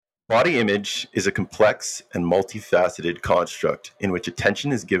Body image is a complex and multifaceted construct in which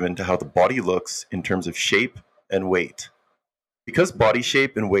attention is given to how the body looks in terms of shape and weight. Because body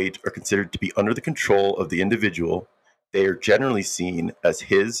shape and weight are considered to be under the control of the individual, they are generally seen as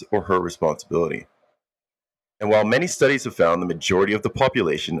his or her responsibility. And while many studies have found the majority of the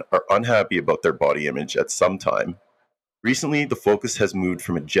population are unhappy about their body image at some time, recently the focus has moved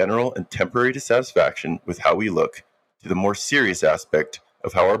from a general and temporary dissatisfaction with how we look to the more serious aspect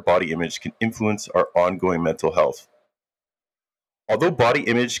of how our body image can influence our ongoing mental health. Although body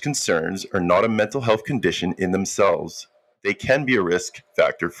image concerns are not a mental health condition in themselves, they can be a risk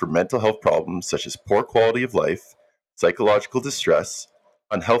factor for mental health problems such as poor quality of life, psychological distress,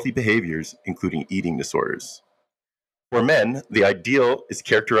 unhealthy behaviors, including eating disorders. For men, the ideal is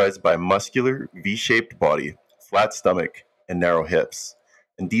characterized by a muscular, V shaped body, flat stomach, and narrow hips.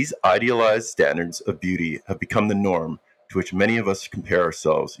 And these idealized standards of beauty have become the norm to which many of us compare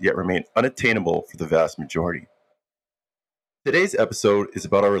ourselves, yet remain unattainable for the vast majority. Today's episode is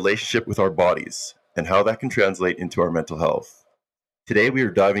about our relationship with our bodies and how that can translate into our mental health. Today, we are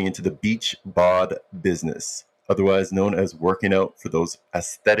diving into the beach bod business, otherwise known as working out for those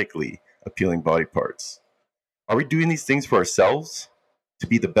aesthetically appealing body parts. Are we doing these things for ourselves, to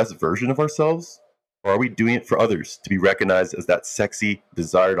be the best version of ourselves? Or are we doing it for others, to be recognized as that sexy,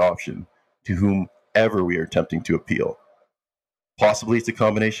 desired option to whomever we are attempting to appeal? Possibly it's a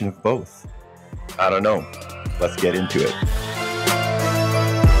combination of both. I don't know. Let's get into it.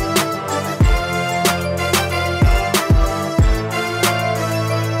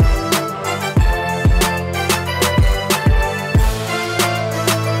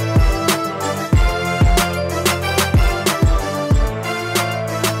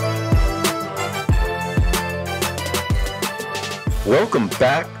 Welcome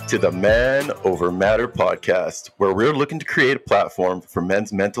back to the Man Over Matter podcast, where we're looking to create a platform for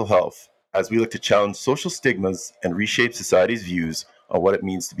men's mental health as we look to challenge social stigmas and reshape society's views on what it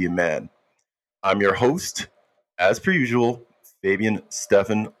means to be a man. I'm your host, as per usual, Fabian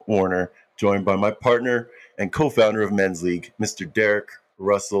Stephan Warner, joined by my partner and co-founder of Men's League, Mr. Derek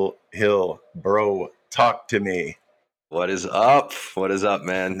Russell Hill. Bro, talk to me. What is up? What is up,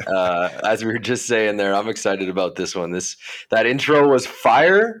 man? As we were just saying there, I'm excited about this one. That intro was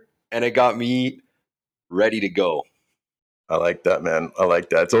fire, and it got me ready to go. I like that, man. I like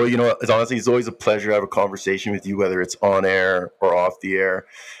that. So, it's always a pleasure to have a conversation with you, whether it's on air or off the air.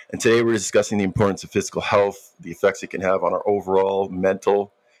 And today we're discussing the importance of physical health, the effects it can have on our overall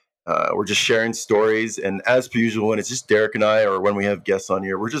mental. We're just sharing stories. And as per usual, when it's just Derek and I, or when we have guests on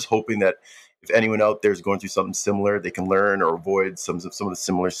here, we're just hoping that if anyone out there is going through something similar, they can learn or avoid some of the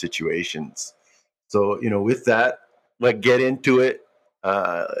similar situations. So, with that, let's get into it.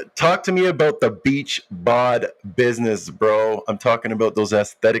 Talk to me about the beach bod business, bro. I'm talking about those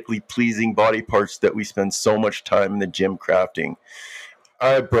aesthetically pleasing body parts that we spend so much time in the gym crafting.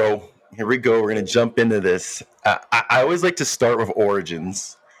 All right, bro, here we go. We're going to jump into this. I always like to start with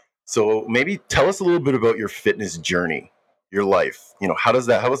origins. So maybe tell us a little bit about your fitness journey, your life. How does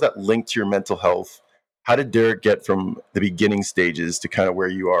that link to your mental health? How did Derek get from the beginning stages to kind of where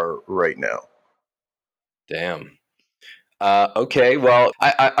you are right now? Damn. Okay, well,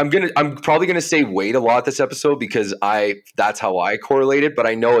 I'm probably gonna say weight a lot this episode because that's how I correlate it, but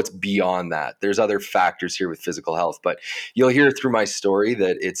I know it's beyond that. There's other factors here with physical health, but you'll hear through my story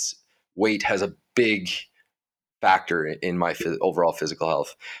that weight has a big factor in my overall physical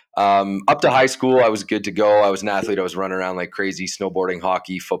health. Up to high school, I was good to go. I was an athlete. I was running around like crazy, snowboarding,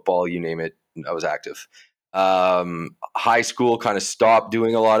 hockey, football, you name it. I was active. High school kind of stopped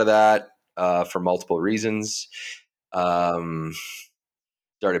doing a lot of that for multiple reasons. Started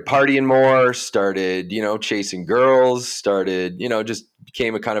partying more, started, chasing girls, started, just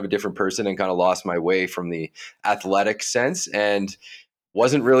became a kind of a different person and kind of lost my way from the athletic sense and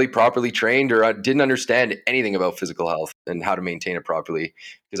wasn't really properly trained, or I didn't understand anything about physical health and how to maintain it properly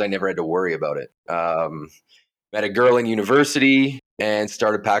because I never had to worry about it. Met a girl in university and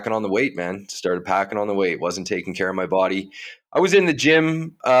started packing on the weight, man. Started packing on the weight. Wasn't taking care of my body. I was in the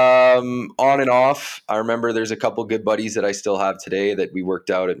gym on and off. I remember there's a couple good buddies that I still have today that we worked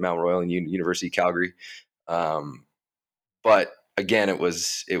out at Mount Royal and University of Calgary. But again, it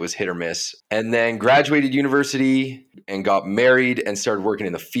was hit or miss. And then graduated university and got married and started working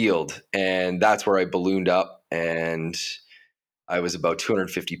in the field. And that's where I ballooned up, and I was about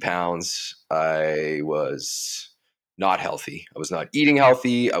 250 pounds. I was not healthy. I was not eating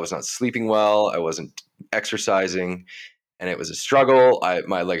healthy. I was not sleeping well. I wasn't exercising, and it was a struggle.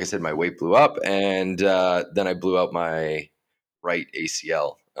 Like I said, my weight blew up, and then I blew out my right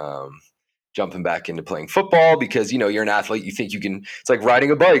ACL. jumping back into playing football because, you're an athlete. You think you can, it's like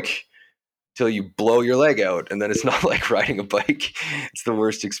riding a bike till you blow your leg out. And then it's not like riding a bike. It's the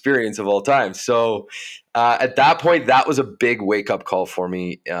worst experience of all time. So at that point, that was a big wake up call for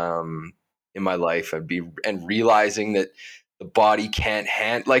me in my life. And realizing that the body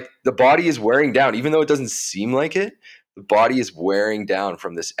can't like the body is wearing down, even though it doesn't seem like it. The body is wearing down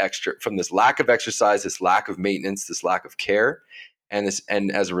from this lack of exercise, this lack of maintenance, this lack of care, and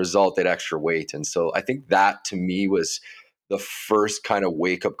as a result, that extra weight. And so I think that to me was the first kind of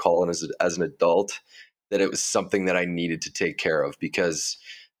wake up call as an adult, that it was something that I needed to take care of, because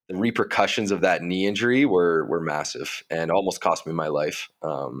the repercussions of that knee injury were massive and almost cost me my life.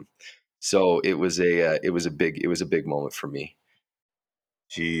 So it was a big moment for me.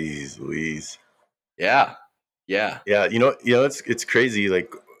 Jeez Louise. Yeah. Yeah. Yeah, it's crazy.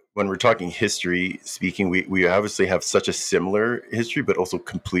 Like when we're talking history speaking, we obviously have such a similar history, but also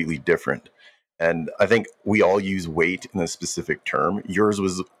completely different. And I think we all use weight in a specific term. Yours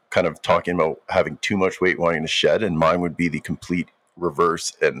was kind of talking about having too much weight, wanting to shed, and mine would be the complete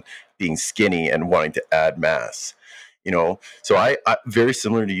reverse and being skinny and wanting to add mass. So I very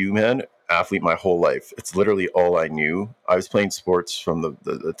similar to you, man. Athlete my whole life. It's literally all I knew. I was playing sports from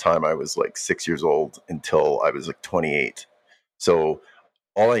the time I was like 6 years old until I was like 28. So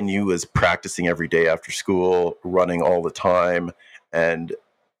all I knew was practicing every day after school, running all the time, and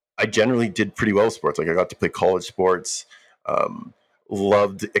I generally did pretty well sports. Like I got to play college sports, um,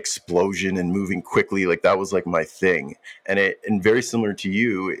 loved explosion and moving quickly. Like that was like my thing. And very similar to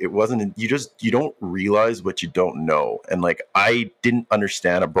you, it wasn't. You don't realize what you don't know. And like I didn't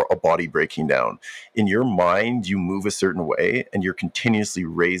understand a body breaking down. In your mind, you move a certain way, and you're continuously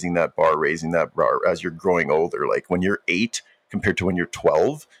raising that bar as you're growing older. Like when you're 8 compared to when you're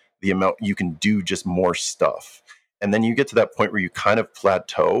 12, the amount you can do just more stuff. And then you get to that point where you kind of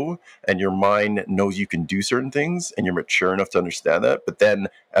plateau and your mind knows you can do certain things and you're mature enough to understand that. But then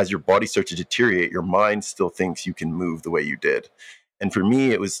as your body starts to deteriorate, your mind still thinks you can move the way you did. And for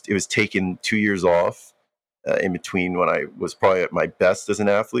me, it was taking 2 years off in between when I was probably at my best as an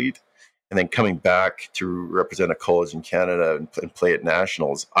athlete, and then coming back to represent a college in Canada and play at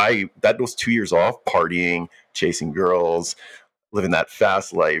nationals. That those 2 years off, partying, chasing girls, living that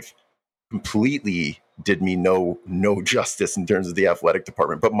fast life, completely did me no justice in terms of the athletic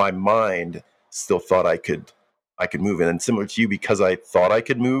department. But my mind still thought I could move. And then similar to you, because I thought I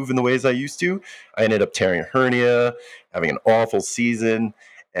could move in the ways I used to, I ended up tearing a hernia, having an awful season.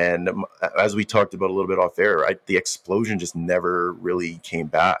 And as we talked about a little bit off air, the explosion just never really came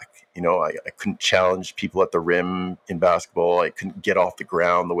back. I couldn't challenge people at the rim in basketball. I couldn't get off the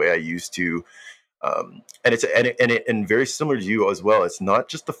ground the way I used to. And very similar to you as well. It's not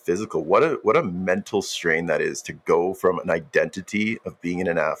just the physical. What a mental strain that is to go from an identity of being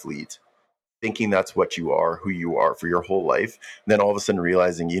an athlete, thinking that's what you are, who you are for your whole life, and then all of a sudden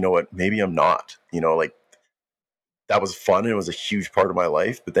realizing, you know what, maybe I'm not. Like that was fun and it was a huge part of my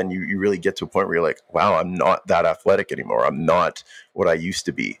life. But then you really get to a point where you're like, wow, I'm not that athletic anymore. I'm not what I used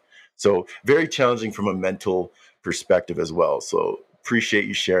to be. So very challenging from a mental perspective as well. So appreciate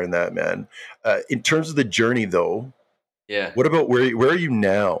you sharing that, man. In terms of the journey, though, Yeah. what about where are you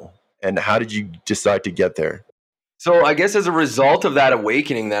now, and how did you decide to get there? So I guess as a result of that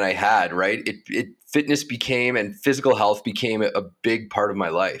awakening that I had, right, it fitness became and physical health became a big part of my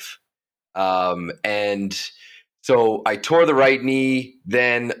life. And so I tore the right knee.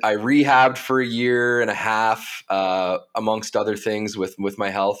 Then I rehabbed for a year and a half, amongst other things with my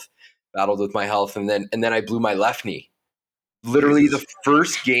health, battled with my health, and then I blew my left knee. Literally Jesus. the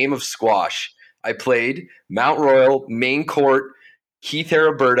first game of squash I played, Mount Royal, main court, Keith,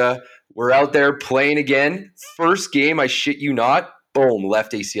 Alberta. We're out there playing again. First game, I shit you not, boom,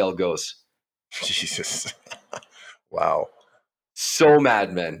 left ACL goes. Jesus. Wow. So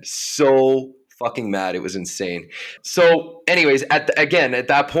mad, man. So fucking mad. It was insane. So, anyways, at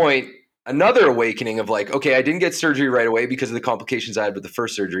that point, another awakening of like, okay, I didn't get surgery right away because of the complications I had with the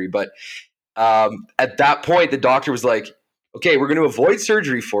first surgery. But at that point, the doctor was like, okay, we're going to avoid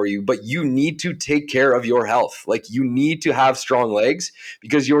surgery for you, but you need to take care of your health. Like, you need to have strong legs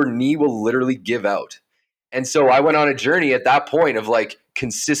because your knee will literally give out. And so I went on a journey at that point of like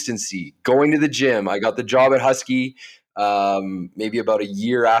consistency, going to the gym. I got the job at Husky maybe about a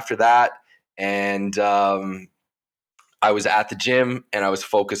year after that. And I was at the gym and I was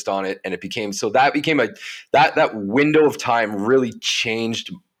focused on it. And it became, so that became that window of time really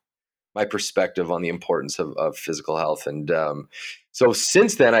changed my perspective on the importance of physical health. And so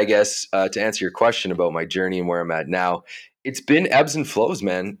since then, I guess, to answer your question about my journey and where I'm at now, it's been ebbs and flows,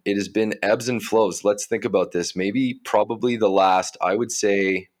 man. It has been ebbs and flows. Let's think about this. Maybe probably the last, I would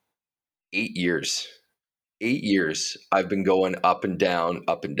say, 8 years. 8 years I've been going up and down,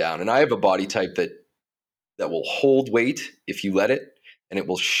 up and down. And I have a body type that will hold weight if you let it, and it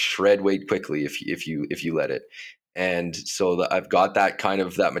will shred weight quickly if you let it. And so I've got that kind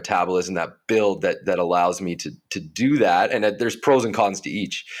of that metabolism, that build that allows me to do that. And there's pros and cons to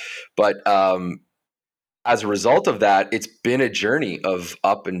each, but as a result of that, it's been a journey of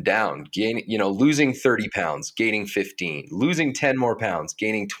up and down, losing 30 pounds, gaining 15, losing 10 more pounds,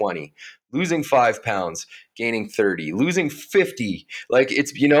 gaining 20, losing 5 pounds, gaining 30, losing 50. Like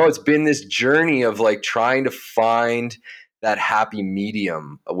it's been this journey of like trying to find that happy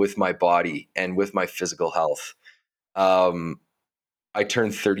medium with my body and with my physical health. Um, I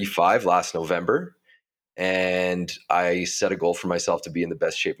turned 35 last November, and I set a goal for myself to be in the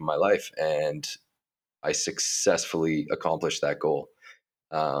best shape of my life. And I successfully accomplished that goal.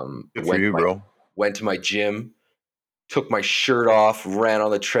 Good for you, bro. Went to my gym, took my shirt off, ran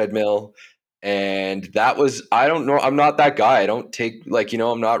on the treadmill, and that was, I don't know, I'm not that guy. I don't take,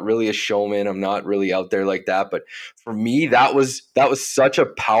 I'm not really a showman. I'm not really out there like that. But for me, that was such a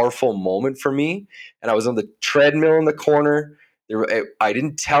powerful moment for me. And I was on the treadmill in the corner. I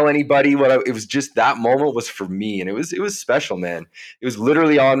didn't tell anybody it was just, that moment was for me, and it was special, man. It was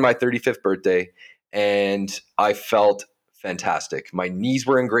literally on my 35th birthday, and I felt fantastic. My knees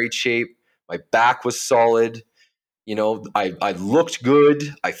were in great shape. My back was solid. I looked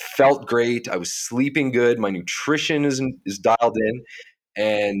good. I felt great. I was sleeping good. My nutrition is dialed in,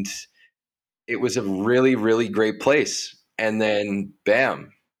 and it was a really, really great place. And then,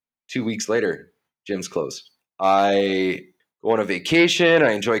 bam, 2 weeks later, gym's closed. I go on a vacation.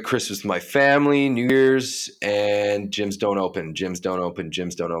 I enjoy Christmas with my family, New Year's, and gyms don't open. Gyms don't open.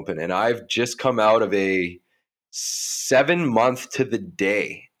 Gyms don't open. And I've just come out of a 7 month to the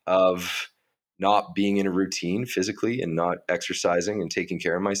day of not being in a routine physically and not exercising and taking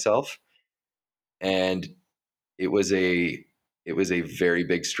care of myself. And it was a very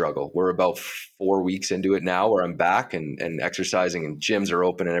big struggle. We're about 4 weeks into it now, where I'm back and exercising, and gyms are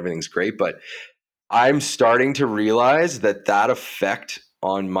open and everything's great. But I'm starting to realize that effect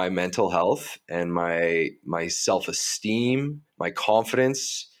on my mental health and my self-esteem, my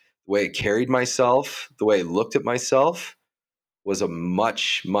confidence, the way I carried myself, the way I looked at myself, was a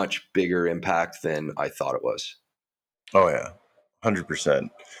much, much bigger impact than I thought it was. Oh yeah,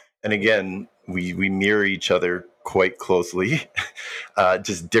 100%. And again, we mirror each other quite closely.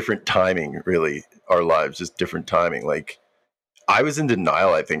 Just different timing, really. Our lives, just different timing. Like I was in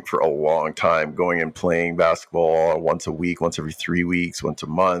denial, I think, for a long time, going and playing basketball once a week, once every 3 weeks, once a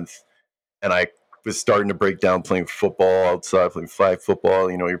month. And I was starting to break down playing football outside, playing flag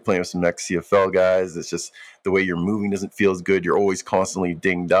football. You're playing with some ex CFL guys. It's just the way you're moving doesn't feel as good. You're always constantly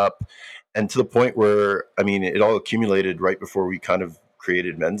dinged up. And to the point where, I mean, it all accumulated right before we kind of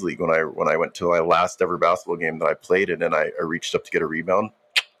created men's league. When I went to my last ever basketball game that I played in, and I reached up to get a rebound,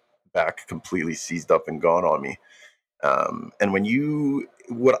 back completely seized up and gone on me. And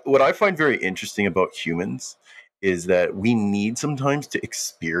what I find very interesting about humans is that we need sometimes to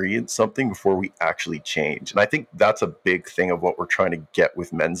experience something before we actually change. And I think that's a big thing of what we're trying to get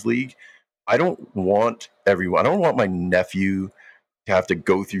with men's league. I don't want my nephew to have to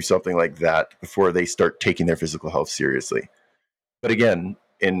go through something like that before they start taking their physical health seriously. But again,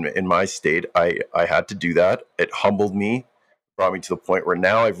 in my state, I had to do that. It humbled me, brought me to the point where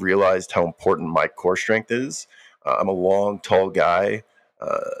now I've realized how important my core strength is. I'm a long, tall guy.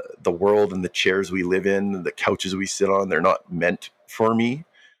 The world and the chairs we live in, the couches we sit on, they're not meant for me.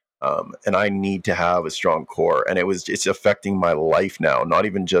 And I need to have a strong core. And it's affecting my life now, not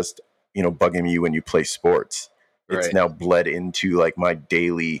even just, bugging you when you play sports. It's Right. now bled into like my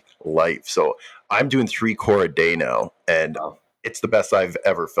daily life. So I'm doing 3 core a day now, and Wow. it's the best I've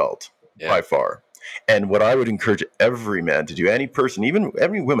ever felt Yeah. by far. And what I would encourage every man to do, any person, even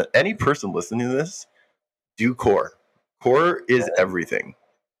every woman, any person listening to this, do core. Core is everything,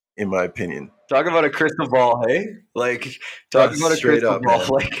 in my opinion. Talk about a crystal ball, hey? Like, talk about a Straight crystal up, ball. man.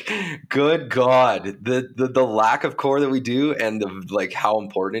 Like, good God, the lack of core that we do, and the like how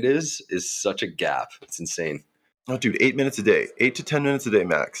important it is such a gap. It's insane. Oh, dude, 8 minutes a day, 8 to 10 minutes a day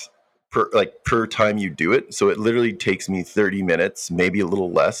max per time you do it. So it literally takes me 30 minutes, maybe a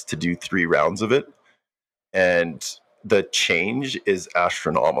little less, to do 3 rounds of it. And the change is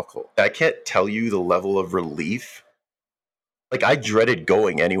astronomical. I can't tell you the level of relief. Like I dreaded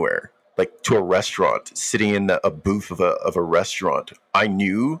going anywhere, like to a restaurant, sitting in a booth of a restaurant. I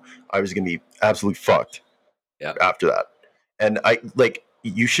knew I was going to be absolutely fucked Yeah. after that. And I like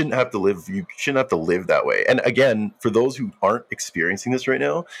you shouldn't have to live that way. And again, for those who aren't experiencing this right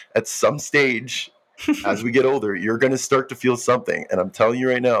now, at some stage As we get older, you're going to start to feel something. And I'm telling you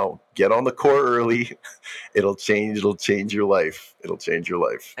right now, get on the core early. It'll change your life. It'll change your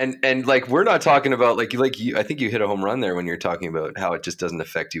life. And like we're not talking about like you I think you hit a home run there when you're talking about how it just doesn't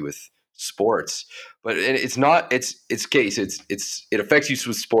affect you with sports. But it's not it's case it affects you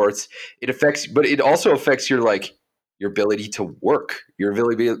with sports. It affects but it also affects your like your ability to work, your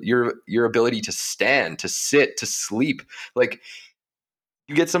ability to stand, to sit, to sleep. Like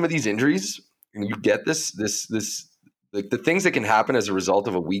you get some of these injuries and you get this like the things that can happen as a result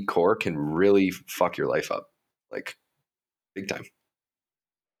of a weak core can really fuck your life up. Like big time.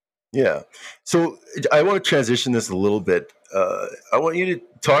 Yeah. So I want to transition this a little bit. I want you to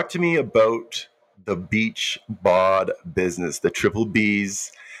talk to me about the beach bod business, the triple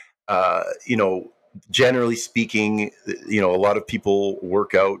Bs. You know, generally speaking, you know, a lot of people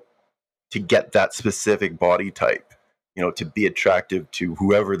work out to get that specific body type, you know, to be attractive to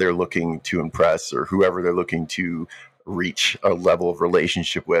whoever they're looking to impress or whoever they're looking to reach a level of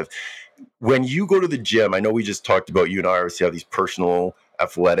relationship with. When you go to the gym, I know we just talked about, you and I obviously have these personal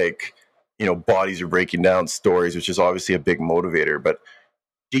athletic, you know, bodies are breaking down stories, which is obviously a big motivator. But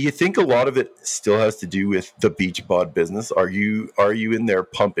do you think a lot of it still has to do with the beach bod business? Are you in there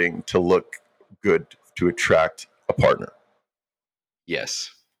pumping to look good to attract a partner?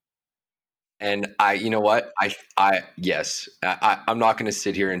 Yes. And you know what? Yes, I'm not going to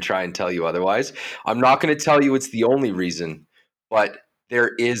sit here and try and tell you otherwise. I'm not going to tell you it's the only reason, but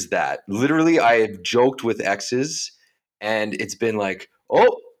there is that. Literally, I have joked with exes, and it's been like,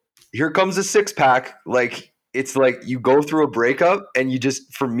 oh, here comes a six pack. Like, it's like you go through a breakup, and you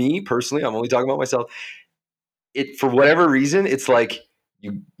just, for me personally, I'm only talking about myself. For whatever reason, it's like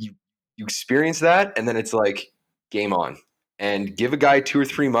you experience that, and then it's like game on. And give a guy 2 or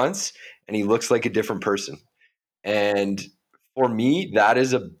 3 months, and he looks like a different person. And for me, that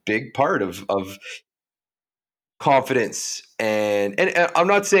is a big part of confidence. And I'm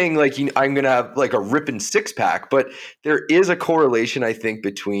not saying like I'm gonna have like a ripping six pack, but there is a correlation I think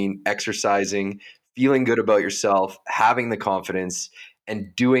between exercising, feeling good about yourself, having the confidence,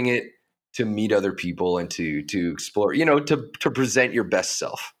 and doing it to meet other people and to explore, to present your best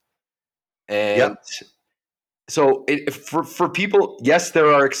self. And Yeah. so for people, yes, there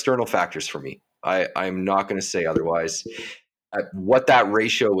are external factors for me. I'm not going to say otherwise. What that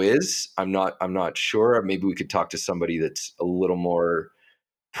ratio is, I'm not sure. Maybe we could talk to somebody that's a little more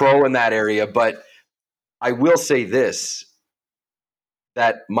pro in that area. But I will say this: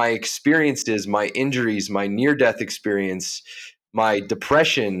 that my experiences, my injuries, my near death experience, my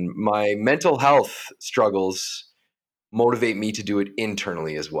depression, my mental health struggles motivate me to do it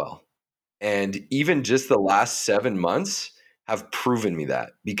internally as well. And even just the last 7 months have proven me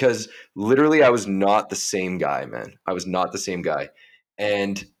that, because literally I was not the same guy, man. I was not the same guy.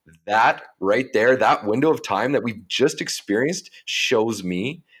 And that right there, that window of time that we've just experienced shows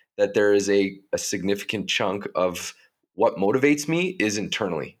me that there is a significant chunk of what motivates me is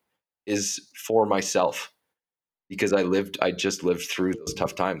internally, is for myself. Because I just lived through those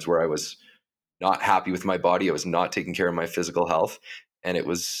tough times where I was not happy with my body. I was not taking care of my physical health, and it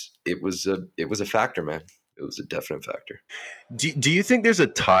was a factor, man. It was a definite factor. Do you think there's a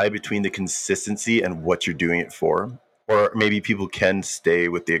tie between the consistency and what you're doing it for? Or maybe people can stay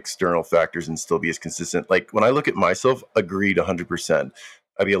with the external factors and still be as consistent. Like when I look at myself, agreed 100%.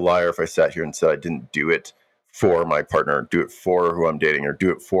 I'd be a liar if I sat here and said I didn't do it for my partner, do it for who I'm dating, or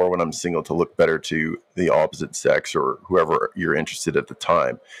do it for when I'm single to look better to the opposite sex or whoever you're interested at the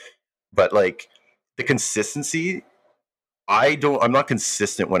time. But like the consistency, I'm not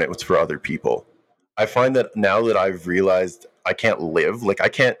consistent when it was for other people. I find that now that I've realized I can't live, like I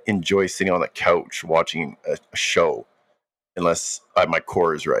can't enjoy sitting on the couch watching a show unless my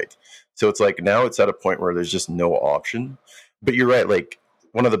core is right. So it's like now it's at a point where there's just no option. But you're right, like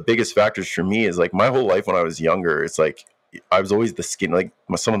one of the biggest factors for me is like my whole life when I was younger, it's like I was always the skinny, like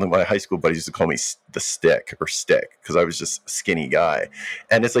some of my high school buddies used to call me the stick because I was just a skinny guy.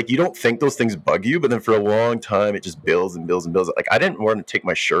 And it's like you don't think those things bug you, but then for a long time it just builds and builds and builds. Like I didn't want to take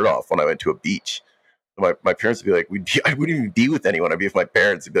my shirt off when I went to a beach. My parents would be like, I wouldn't even be with anyone. I'd be with my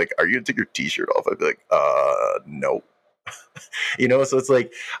parents. They'd be like, "Are you gonna take your t-shirt off?" I'd be like, no. You know, so it's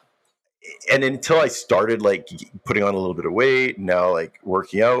like, and until I started like putting on a little bit of weight, now like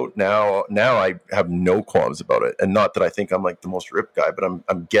working out, now I have no qualms about it. And not that I think I'm like the most ripped guy, but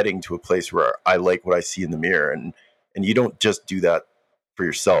I'm getting to a place where I like what I see in the mirror, and you don't just do that for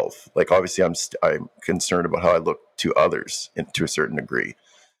yourself. Like obviously I'm concerned about how I look to others to a certain degree,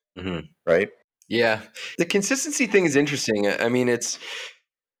 Hmm. right? Yeah, the consistency thing is interesting. I mean, it's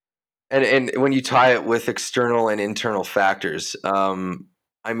and when you tie it with external and internal factors,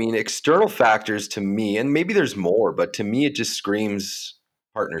 I mean, external factors to me, and maybe there's more, but to me, it just screams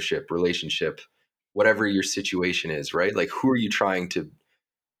partnership, relationship, whatever your situation is, right? Like, who are you trying to,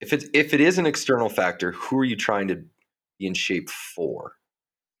 if it is an external factor, who are you trying to be in shape for,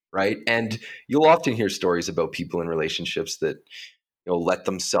 right? And you'll often hear stories about people in relationships that, let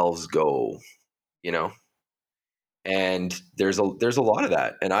themselves go, you know, and there's a lot of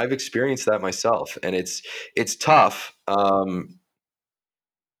that, and I've experienced that myself, and it's tough.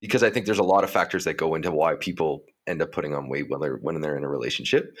 Because I think there's a lot of factors that go into why people end up putting on weight when they're in a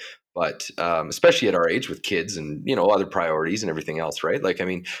relationship. But especially at our age with kids and other priorities and everything else, right? Like, I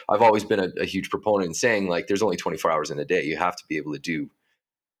mean, I've always been a huge proponent in saying, like, there's only 24 hours in a day. You have to be able to do,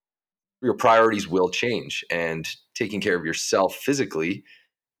 your priorities will change, and taking care of yourself physically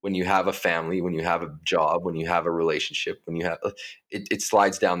when you have a family, when you have a job, when you have a relationship, when you have it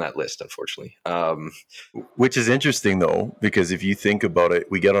slides down that list, unfortunately. Which is interesting though, because if you think about it,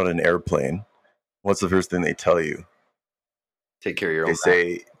 we get on an airplane. What's the first thing they tell you? Take care of your They own back.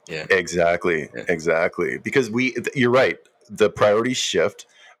 say Yeah, exactly, yeah, exactly. Because you're right. The priorities shift,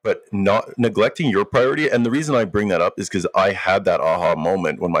 but not neglecting your priority. And the reason I bring that up is because I had that aha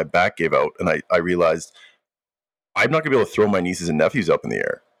moment when my back gave out, and I realized I'm not gonna be able to throw my nieces and nephews up in the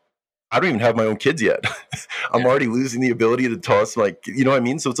air. I don't even have my own kids yet. I'm yeah. already losing the ability to toss, like, you know what I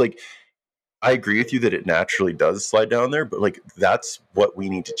mean? So it's like, I agree with you that it naturally does slide down there, but like that's what we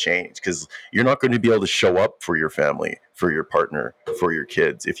need to change, because you're not going to be able to show up for your family, for your partner, for your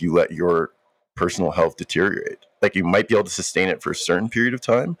kids if you let your personal health deteriorate. Like, you might be able to sustain it for a certain period of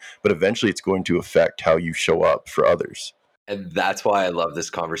time, but eventually it's going to affect how you show up for others. And that's why I love this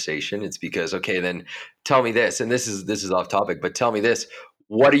conversation. It's because, okay, then tell me this, and this is off topic, but tell me this: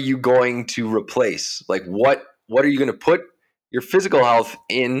 what are you going to replace? Like, what are you going to put your physical health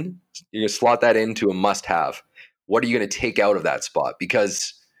in? You're going to slot that into a must-have. What are you going to take out of that spot?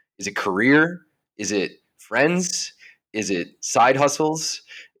 Because is it career? Is it friends? Is it side hustles?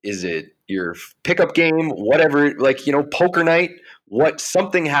 Is it your pickup game? Whatever, like, poker night. What,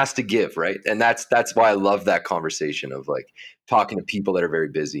 something has to give, right? And that's why I love that conversation of, like, talking to people that are very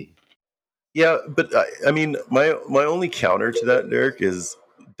busy. Yeah, but I mean, my only counter to that, Derek, is,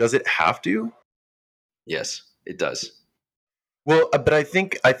 does it have to? Yes, it does. Well, but I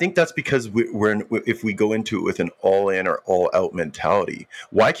think that's because if we go into it with an all in or all out mentality,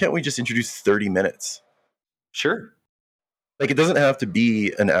 why can't we just introduce 30 minutes? Sure. Like, it doesn't have to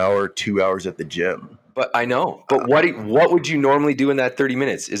be an hour, 2 hours at the gym. But I know. But what would you normally do in that 30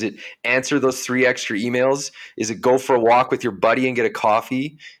 minutes? Is it answer those 3 extra emails? Is it go for a walk with your buddy and get a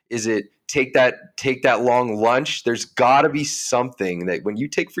coffee? Is it take that long lunch? There's got to be something that when you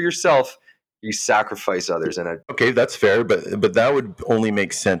take for yourself, you sacrifice others. And Okay, that's fair, but that would only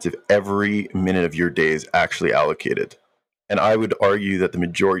make sense if every minute of your day is actually allocated. And I would argue that the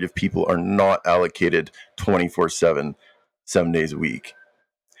majority of people are not allocated 24/7, 7 days a week.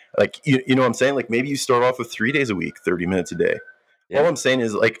 Like, you know what I'm saying? Like, maybe you start off with 3 days a week, 30 minutes a day. All yeah, I'm saying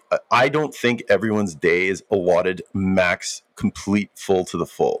is, like, I don't think everyone's day is allotted max complete full to the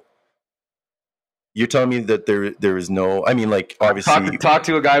full. You're telling me that there is no, I mean, like, obviously talk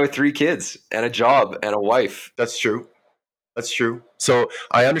to a guy with 3 kids and a job and a wife. that's true. That's true. So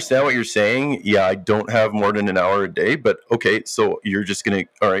I understand what you're saying. Yeah, I don't have more than an hour a day, but okay, so you're just gonna,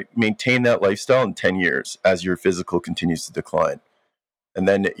 all right, maintain that lifestyle in 10 years as your physical continues to decline. And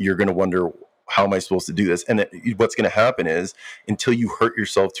then you're gonna wonder, how am I supposed to do this? And what's gonna happen is, until you hurt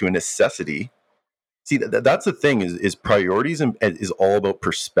yourself to a necessity. See, that's the thing, is priorities, and is all about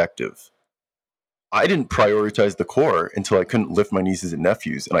perspective. I didn't prioritize the core until I couldn't lift my nieces and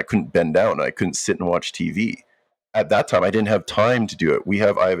nephews, and I couldn't bend down, and I couldn't sit and watch TV. At that time, I didn't have time to do it.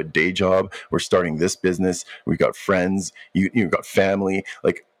 I have a day job. We're starting this business. We got friends. You got family.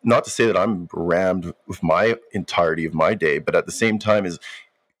 Like, not to say that I'm rammed with my entirety of my day, but at the same time, is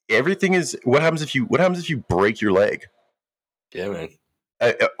everything is, what happens if you break your leg? Yeah, man.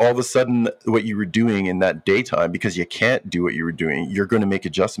 All of a sudden, what you were doing in that daytime, because you can't do what you were doing, you're going to make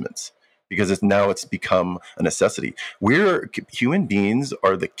adjustments, because it's become a necessity. Human beings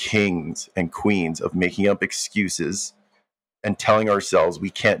are the kings and queens of making up excuses and telling ourselves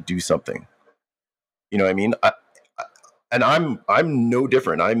we can't do something. You know what I mean? And I'm no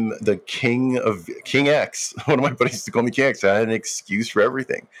different. I'm the king of King X. One of my buddies used to call me King X. I had an excuse for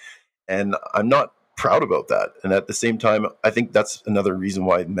everything, and I'm not proud about that. And at the same time, I think that's another reason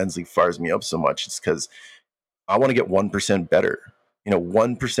why Men's League fires me up so much. It's because I want to get 1% better.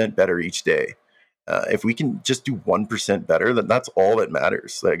 1% better each day. If we can just do 1% better, then that's all that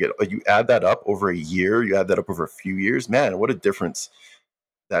matters. Like, you add that up over a year, you add that up over a few years, man, what a difference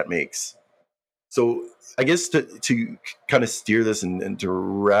that makes. So I guess to kind of steer this and to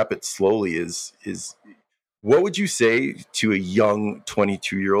wrap it slowly is what would you say to a young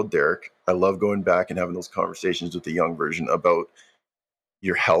 22-year-old Derek? I love going back and having those conversations with the young version about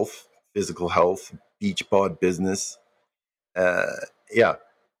your health, physical health, beach bod business. Uh, yeah,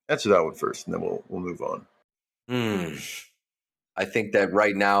 answer that one first, and then we'll move on. Hmm. I think that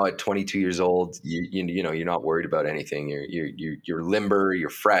right now at 22 years old, you know, you're not worried about anything. You're limber, you're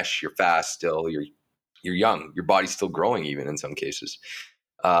fresh, you're fast still, you're young. Your body's still growing even in some cases.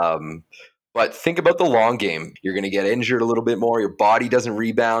 Um, but think about the long game. You're going to get injured a little bit more. Your body doesn't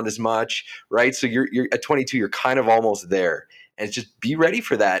rebound as much, right? So you're at 22, you're kind of almost there, and it's just be ready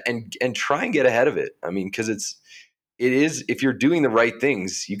for that and try and get ahead of it. I mean, because it is, if you're doing the right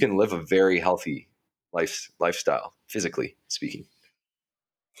things, you can live a very healthy lifestyle, physically speaking.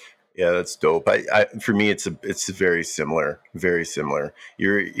 Yeah, that's dope. I for me, it's very similar, very similar.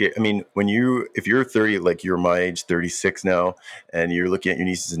 I mean, if you're 30, like you're my age, 36 now, and you're looking at your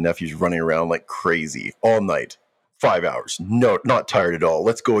nieces and nephews running around like crazy all night, 5 hours, no, not tired at all.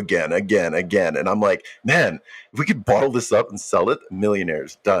 Let's go again, again, again. And I'm like, man, if we could bottle this up and sell it,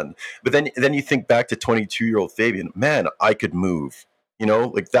 millionaires, done. But then you think back to 22-year-old Fabian, man, I could move.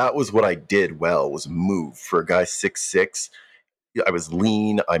 Like that was what I did well, was move for a guy 6'6". I was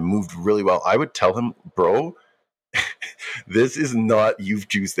lean. I moved really well. I would tell him, bro, this is not youth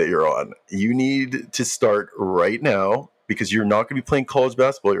juice that you're on. You need to start right now because you're not going to be playing college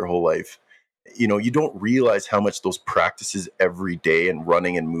basketball your whole life. You don't realize how much those practices every day and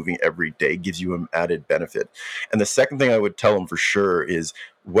running and moving every day gives you an added benefit. And the second thing I would tell him for sure is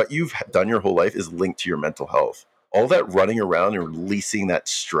what you've done your whole life is linked to your mental health. All that running around and releasing that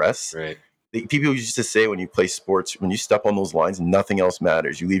stress, Right. people used to say when you play sports, when you step on those lines, nothing else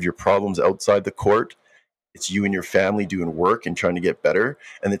matters. You leave your problems outside the court. It's you and your family doing work and trying to get better.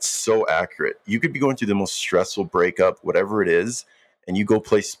 And it's so accurate. You could be going through the most stressful breakup, whatever it is, and you go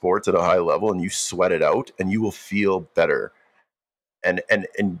play sports at a high level and you sweat it out and you will feel better. And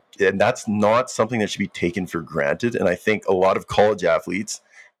that's not something that should be taken for granted. And I think a lot of college athletes,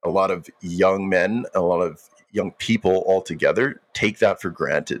 a lot of young men, a lot of young people altogether take that for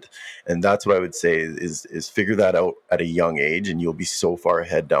granted. And that's what I would say is figure that out at a young age and you'll be so far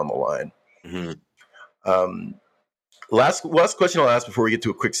ahead down the line. Mm-hmm. um, last question I'll ask before we get to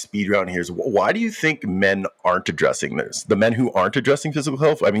a quick speed round here is, why do you think men aren't addressing this, the men who aren't addressing physical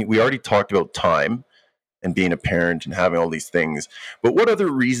health? I mean, we already talked about time and being a parent and having all these things. But what other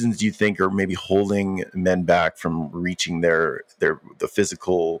reasons do you think are maybe holding men back from reaching the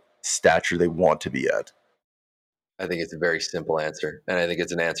physical stature they want to be at? I think it's a very simple answer. And I think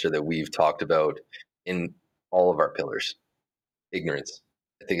it's an answer that we've talked about in all of our pillars. Ignorance.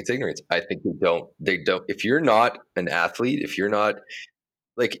 I think it's ignorance. I think they don't, if you're not an athlete, if you're not,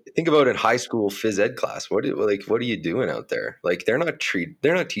 like, think about in high school phys ed class, what are you doing out there? Like, they're not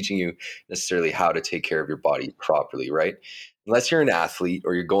teaching you necessarily how to take care of your body properly, right? Unless you're an athlete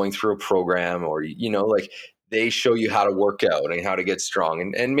or you're going through a program, or like, they show you how to work out and how to get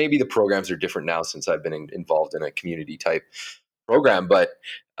strong, and maybe the programs are different now since I've been involved in a community type program. But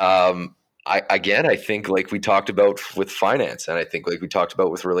I think, like we talked about with finance, and I think like we talked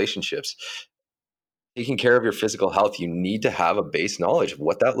about with relationships, taking care of your physical health, you need to have a base knowledge of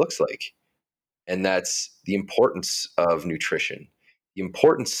what that looks like. And that's the importance of nutrition, the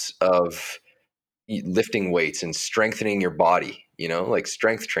importance of lifting weights and strengthening your body, like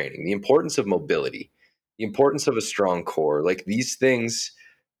strength training, the importance of mobility, the importance of a strong core. Like, these things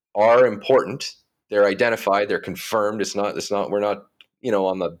are important. They're identified, they're confirmed. We're not,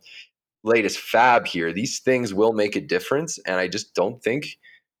 on the latest fab here. These things will make a difference. And I just don't think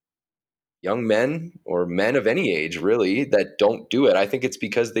young men or men of any age really that don't do it, I think it's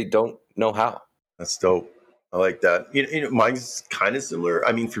because they don't know how. That's dope. I like that. Mine's kind of similar.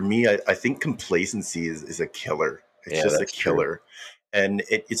 I mean, for me, I think complacency is a killer. It's Yeah, just a that's true. killer. And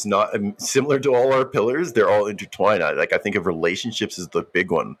it's not similar to all our pillars. They're all intertwined. I think of relationships as the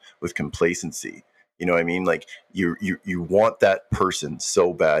big one with complacency. You know what I mean? Like you want that person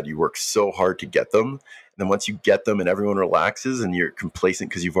so bad. You work so hard to get them. And then once you get them and everyone relaxes and you're complacent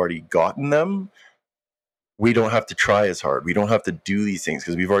because you've already gotten them, we don't have to try as hard. We don't have to do these things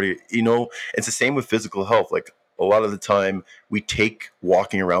because we've already, it's the same with physical health. Like a lot of the time, we take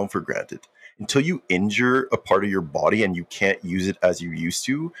walking around for granted. Until you injure a part of your body and you can't use it as you used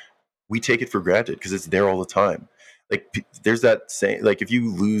to, we take it for granted because it's there all the time. Like there's that saying, like if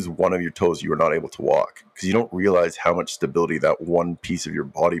you lose one of your toes, you are not able to walk because you don't realize how much stability that one piece of your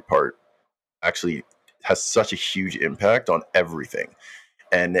body part actually has such a huge impact on everything.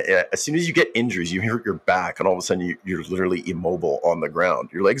 And as soon as you get injuries, you hurt your back, and all of a sudden you're literally immobile on the ground.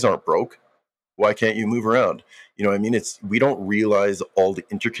 Your legs aren't broke, Why can't you move around? You know what I mean? We don't realize all the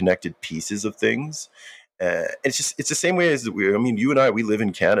interconnected pieces of things. It's the same way as I mean, you and I, we live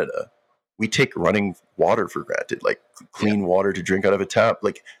in Canada. We take running water for granted, like Yeah. clean water to drink out of a tap.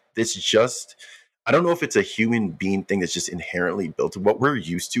 Like it's just, I don't know if it's a human being thing that's just inherently built. What we're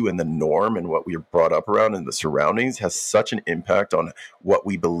used to and the norm and what we're brought up around and the surroundings has such an impact on what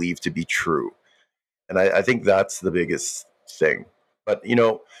we believe to be true. And I think that's the biggest thing. But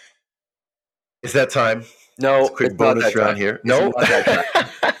it's that time. It's a No, quick it's not bonus that time. round here. It's No. not that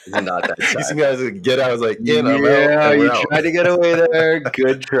time. It's not that You see time. guys get out. I was like, in, I'm out, Yeah, and we're you out. tried to get away there.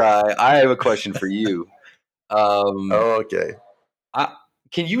 Good try. I have a question for you. Um, Oh, okay. I,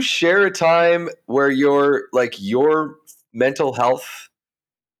 can you share a time where your mental health?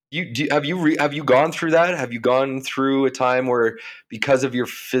 Have you gone through that? Have you gone through a time where because of your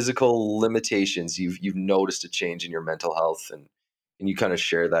physical limitations, you've noticed a change in your mental health, and can you kind of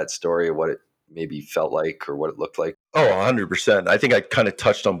share that story of what it maybe felt like or what it looked like? Oh, 100%. I think I kind of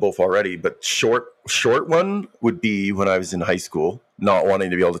touched on both already, but short one would be when I was in high school, not wanting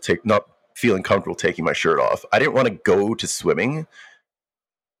to be able to not feeling comfortable taking my shirt off. I didn't want to go to swimming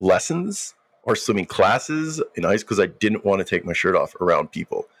lessons or swimming classes in high school because I didn't want to take my shirt off around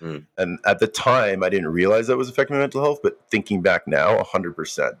people. Mm. And at the time, I didn't realize that was affecting my mental health, but thinking back now,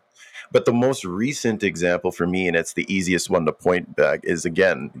 100%. But the most recent example for me, and it's the easiest one to point back, is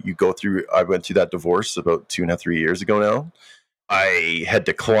again, I went through that divorce about 2.5, 3 years ago now. I had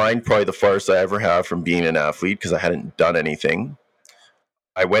declined probably the farthest I ever have from being an athlete because I hadn't done anything.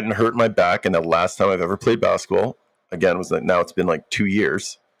 I went and hurt my back, and the last time I've ever played basketball, again, was like now it's been like 2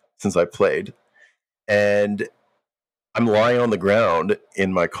 years since I played. And I'm lying on the ground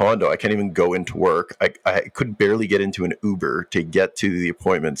in my condo. I can't even go into work. I could barely get into an Uber to get to the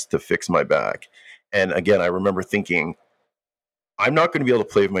appointments to fix my back. And again, I remember thinking, I'm not going to be able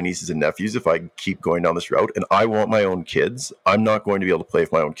to play with my nieces and nephews if I keep going down this route. And I want my own kids. I'm not going to be able to play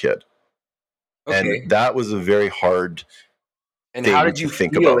with my own kid. And Okay. that was a very hard And how thing did to you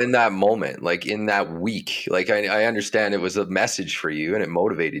think feel about. in that moment, like in that week? Like I understand it was a message for you and it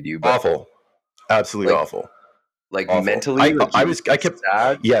motivated you, but Awful. Absolutely like awful. like Awful. mentally, like you were I kept,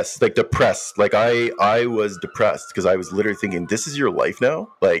 sad. yes, like depressed. Like I was depressed because I was literally thinking, this is your life now.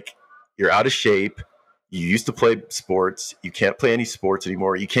 Like you're out of shape. You used to play sports. You can't play any sports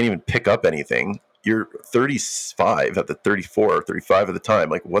anymore. You can't even pick up anything. You're 35 at the 34 or 35 at the time.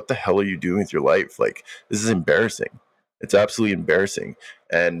 Like, what the hell are you doing with your life? Like, this is embarrassing. It's absolutely embarrassing.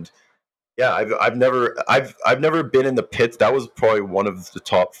 And yeah, I've never been in the pits. That was probably one of the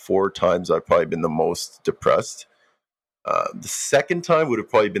top 4 times I've probably been the most depressed. The second time would have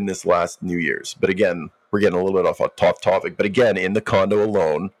probably been this last New Year's. But again, we're getting a little bit off a top topic. But again, in the condo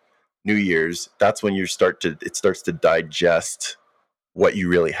alone, New Year's, that's when it starts to digest what you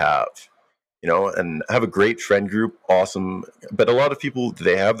really have. And I have a great friend group, awesome. But a lot of people,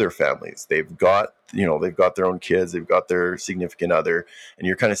 they have their families. They've got their own kids, they've got their significant other, and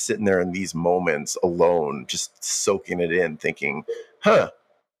you're kind of sitting there in these moments alone, just soaking it in, thinking, huh,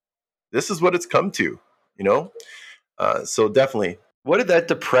 this is what it's come to, you know? So definitely. What did that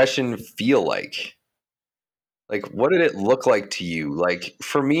depression feel like? Like, what did it look like to you? Like,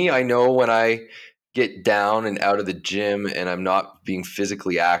 for me, I know when I get down and out of the gym and I'm not being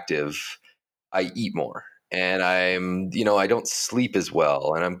physically active, I eat more. And I don't sleep as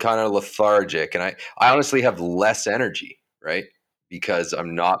well. And I'm kind of lethargic. And I honestly have less energy, right? Because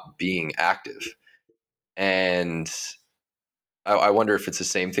I'm not being active. And I wonder if it's the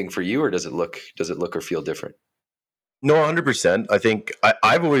same thing for you, or does it look or feel different? No, 100%. I think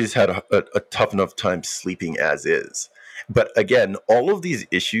I've always had a tough enough time sleeping as is. But again, all of these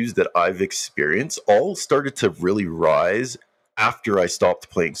issues that I've experienced all started to really rise after I stopped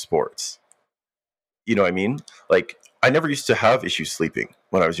playing sports. You know what I mean? Like, I never used to have issues sleeping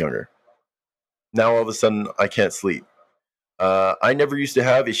when I was younger. Now, all of a sudden, I can't sleep. I never used to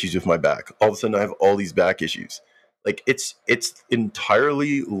have issues with my back. All of a sudden, I have all these back issues. Like it's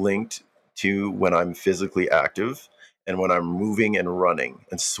entirely linked to when I'm physically active and when I'm moving and running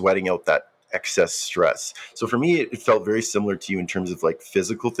and sweating out that excess stress. So for me, it felt very similar to you in terms of like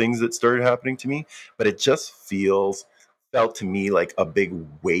physical things that started happening to me, but it just felt to me like a big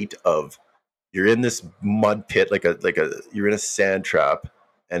weight of you're in this mud pit, like a you're in a sand trap,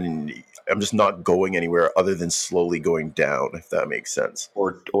 and I'm just not going anywhere other than slowly going down, if that makes sense.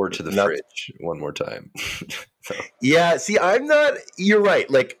 Or to the And that's fridge one more time. yeah. See, I'm not. You're right.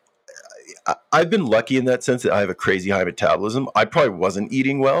 Like I've been lucky in that sense that I have a crazy high metabolism. I probably wasn't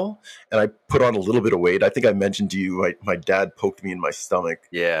eating well, and I put on a little bit of weight. I think I mentioned to you, my dad poked me in my stomach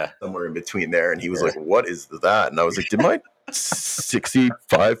Yeah. somewhere in between there, and he was Yeah. like, "What is that?" And I was like, "Did my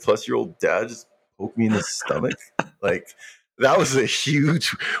 65 plus year old dad just poked me in the stomach. Like, that was a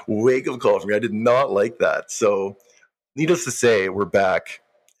huge wake up call for me. I did not like that. So, needless to say, we're back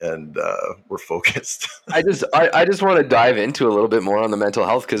and we're focused. I just want to dive into a little bit more on the mental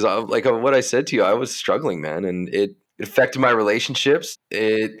health because like what I said to you, I was struggling, man, and it affected my relationships.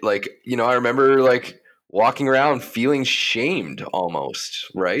 It like I remember like walking around feeling shamed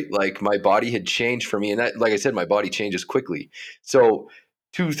almost, right? Like my body had changed for me, and that, like I said, my body changes quickly. So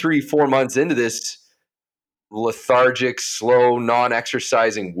 2, 3, 4 months into this lethargic, slow,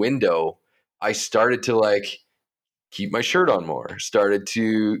 non-exercising window, I started to like keep my shirt on more. Started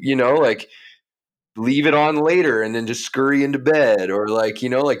to like leave it on later and then just scurry into bed, or like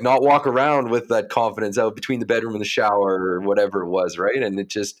like not walk around with that confidence out between the bedroom and the shower or whatever it was, right? And it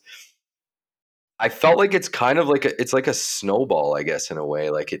just, I felt like it's kind of like it's like a snowball, I guess, in a way.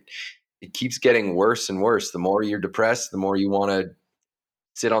 Like it keeps getting worse and worse. The more you're depressed, the more you want to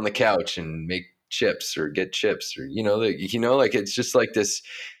sit on the couch and make chips or get chips, or like it's just like this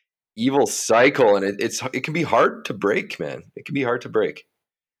evil cycle, and it can be hard to break, man. It can be hard to break.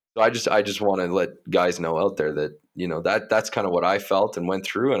 So I just want to let guys know out there that that's kind of what I felt and went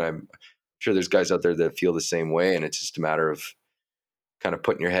through, and I'm sure there's guys out there that feel the same way, and it's just a matter of kind of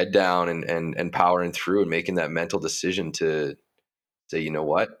putting your head down and powering through and making that mental decision to say, you know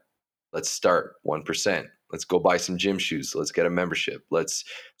what, let's start 1%. Let's go buy some gym shoes. Let's get a membership. Let's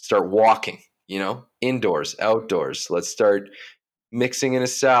start walking. Indoors, outdoors. Let's start mixing in a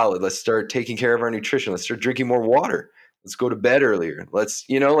salad. Let's start taking care of our nutrition. Let's start drinking more water. Let's go to bed earlier. Let's,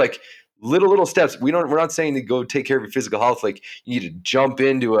 like little steps. We're not saying to go take care of your physical health. Like you need to jump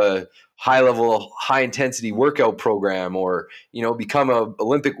into a high level, high intensity workout program, or, become a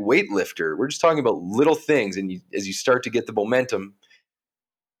Olympic weightlifter. We're just talking about little things. And as you start to get the momentum,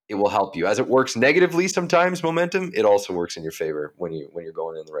 it will help you. As it works negatively sometimes, momentum, it also works in your favor when you're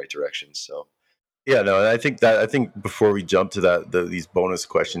going in the right direction. So Yeah, no, and I think before we jump to these bonus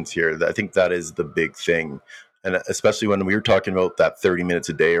questions here, I think that is the big thing, and especially when we were talking about that 30 minutes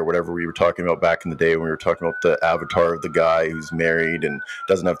a day or whatever we were talking about back in the day when we were talking about the avatar of the guy who's married and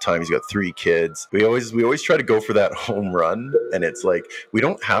doesn't have time. He's got 3 kids. We always try to go for that home run, and it's like we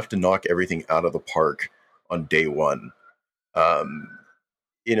don't have to knock everything out of the park on day one. Um,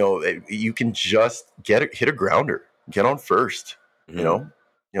 you can just hit a grounder, get on first. You mhm.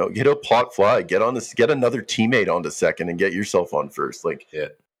 know, get a pot fly, get another teammate onto second, and get yourself on first. Like Yeah.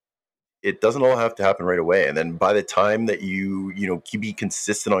 it doesn't all have to happen right away. And then by the time that you be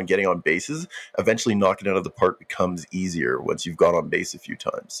consistent on getting on bases, eventually knocking it out of the park becomes easier once you've got on base a few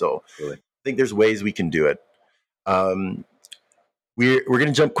times. So Really. I think there's ways we can do it. Um, we're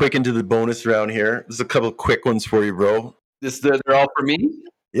gonna jump quick into the bonus round here. There's a couple of quick ones for you, bro. They're all for me.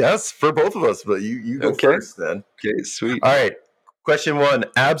 Yes, for both of us, but you go Okay. first then. Okay. Sweet. All right. Question 1,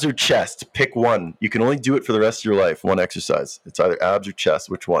 abs or chest? Pick one. You can only do it for the rest of your life. One exercise. It's either abs or chest.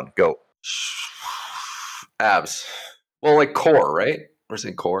 Which one? Go. Abs. Well, like core, right? We're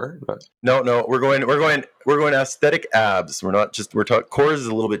saying core. No, we're going aesthetic abs. We're talking core is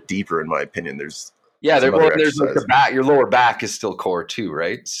a little bit deeper in my opinion. There's Yeah. some Well, other there's like the exercise. back. Your lower back is still core too,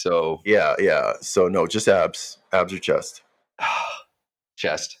 right? So Yeah, yeah. So no, just abs. Abs or chest.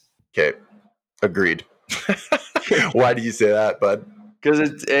 chest. Okay. Agreed. Why did you say that, bud? Because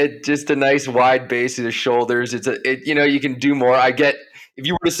it's just a nice wide base of the shoulders. You can do more. I get, if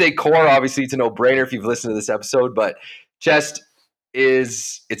you were to say core, obviously it's a no brainer if you've listened to this episode, but chest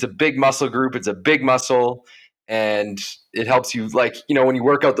it's a big muscle group. It's a big muscle, and it helps you, like, when you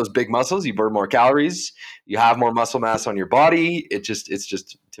work out those big muscles, you burn more calories, you have more muscle mass on your body. It's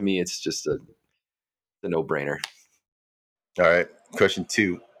just, to me, it's just a no brainer. All right. Question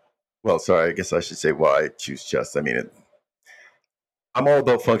 2. Well, sorry, I guess I should say why I choose chest. I mean, I'm all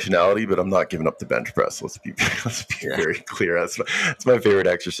about functionality, but I'm not giving up the bench press. Let's be Yeah. very clear. That's my favorite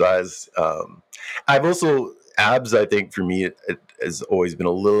exercise. I've also abs. I think for me, it has always been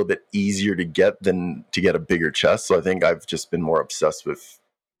a little bit easier to get than to get a bigger chest. So I think I've just been more obsessed with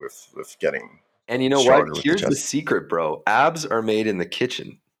getting And you know what? stronger with the Here's the chest. secret, bro. Abs are made in the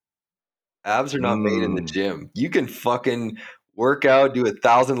kitchen. Abs are not made in the Mm. gym. You can fucking work out, do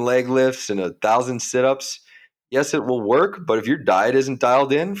 1,000 leg lifts and 1,000 sit-ups. Yes, it will work, but if your diet isn't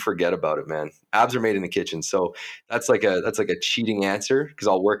dialed in, forget about it, man. Abs are made in the kitchen. So that's like a cheating answer, because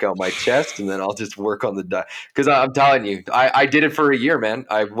I'll work out my chest and then I'll just work on the diet. Because I'm telling you, I did it for a year, man.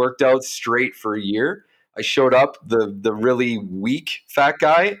 I worked out straight for a year. I showed up the really weak fat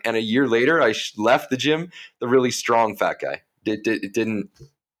guy, and a year later I left the gym the really strong fat guy. It didn't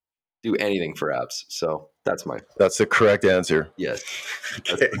do anything for abs. So that's my That's the correct answer. yes.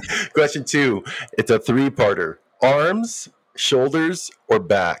 That's Okay. Question 2. It's a 3-parter. Arms, shoulders, or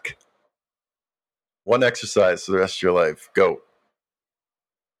back? One exercise for the rest of your life. Go.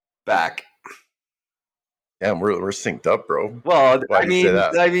 Back. Damn, we're synced up, bro. Well, Why do you say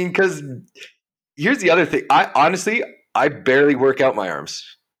that? because here's the other thing. I honestly, I barely work out my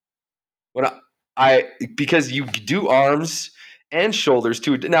arms. When because you do arms and shoulders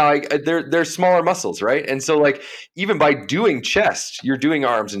too. Now they're smaller muscles, right? And so like even by doing chest, you're doing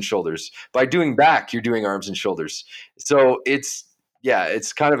arms and shoulders. By doing back, you're doing arms and shoulders. So it's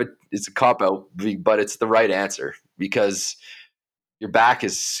kind of it's a cop out, but it's the right answer because your back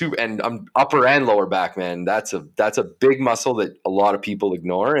is super, and upper and lower back, man. That's a big muscle that a lot of people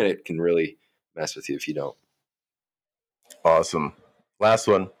ignore, and it can really mess with you if you don't. Awesome. Last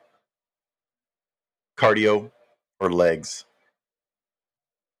one. Cardio or legs?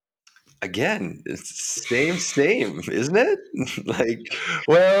 Again, it's same, isn't it? Like,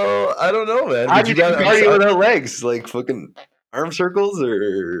 well, I don't know, man. How do you do cardio without legs? Like fucking arm circles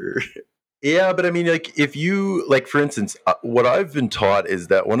or? Yeah, but I mean, like, if you, like, for instance, what I've been taught is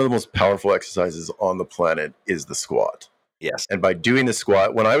that one of the most powerful exercises on the planet is the squat. Yes. And by doing the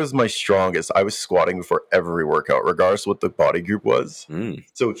squat, when I was my strongest, I was squatting before every workout, regardless of what the body group was.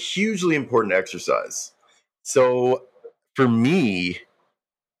 So hugely important exercise. So for me,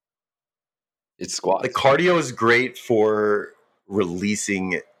 it's squats. The cardio is great for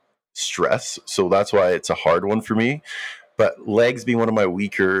releasing stress. So that's why it's a hard one for me. But legs being one of my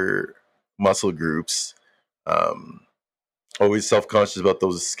weaker muscle groups, always self-conscious about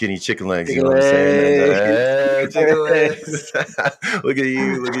those skinny chicken legs. You know what I'm saying? Chicken legs. Look at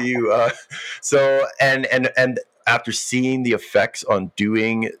you. So after seeing the effects on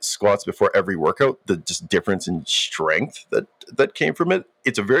doing squats before every workout, the just difference in strength that came from it,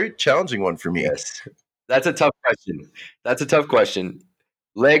 it's a very challenging one for me. Yes. That's a tough question.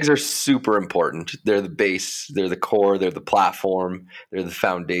 Legs are super important. They're the base, they're the core, they're the platform, they're the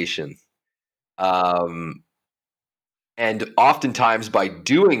foundation. And oftentimes by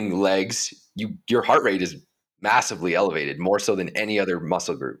doing legs, your heart rate is massively elevated, more so than any other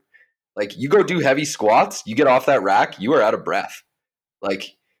muscle group. Like you go do heavy squats, you get off that rack, you are out of breath.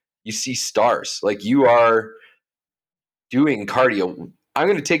 Like you see stars. Like you are doing cardio. I'm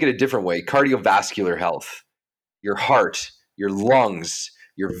going to take it a different way. Cardiovascular health. Your heart, your lungs,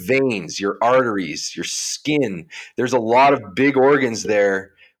 your veins, your arteries, your skin. There's a lot of big organs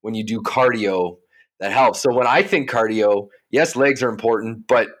there when you do cardio that helps. So when I think cardio, yes, legs are important,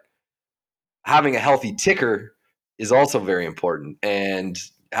 but having a healthy ticker is also very important. And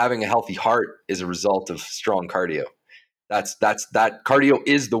having a healthy heart is a result of strong cardio. That cardio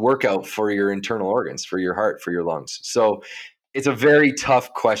is the workout for your internal organs, for your heart, for your lungs. So it's a very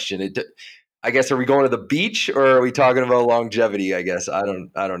tough question. I guess, are we going to the beach or are we talking about longevity? I guess I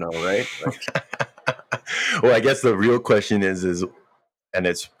don't know, right? Well, I guess the real question is, and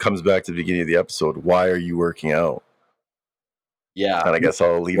it comes back to the beginning of the episode. Why are you working out? Yeah, and I guess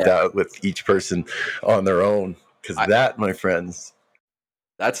I'll leave that with each person on their own, because that, my friends,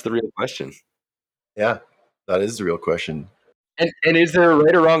 that's the real question. Yeah, that is the real question. And is there a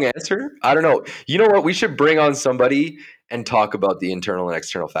right or wrong answer? I don't know. You know what? We should bring on somebody and talk about the internal and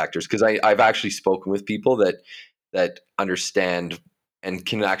external factors, because I've actually spoken with people that understand and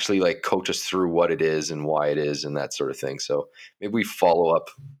can actually like coach us through what it is and why it is and that sort of thing. So maybe we follow up.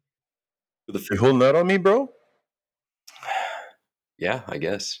 You holding that on me, bro? Yeah, I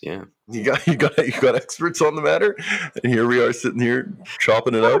guess. Yeah. You got experts on the matter, and here we are sitting here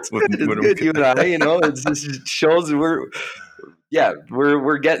chopping it up. It's good, you and I. You know, it just shows we're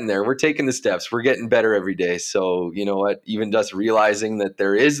getting there. We're taking the steps. We're getting better every day. So you know what? Even just realizing that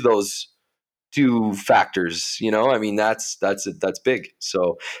there is those two factors. You know, I mean, that's big.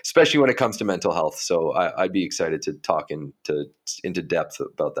 So especially when it comes to mental health. So I'd be excited to talk into depth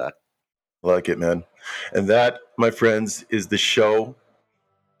about that. Like it, man. And that, my friends, is the show.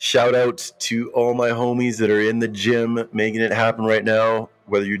 Shout out to all my homies that are in the gym making it happen right now,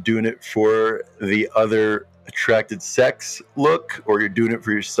 whether you're doing it for the other attracted sex look or you're doing it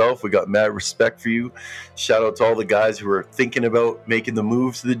for yourself. We got mad respect for you. Shout out to all the guys who are thinking about making the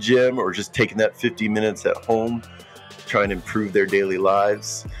move to the gym or just taking that 50 minutes at home, trying to improve their daily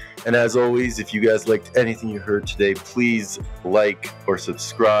lives. And as always, if you guys liked anything you heard today, please like or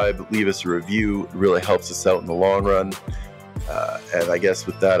subscribe, leave us a review. It really helps us out in the long run. And I guess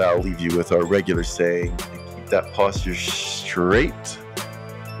with that, I'll leave you with our regular saying, keep that posture straight,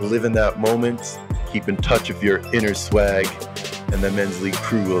 live in that moment, keep in touch with your inner swag, and the Men's League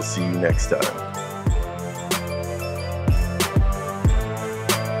crew will see you next time.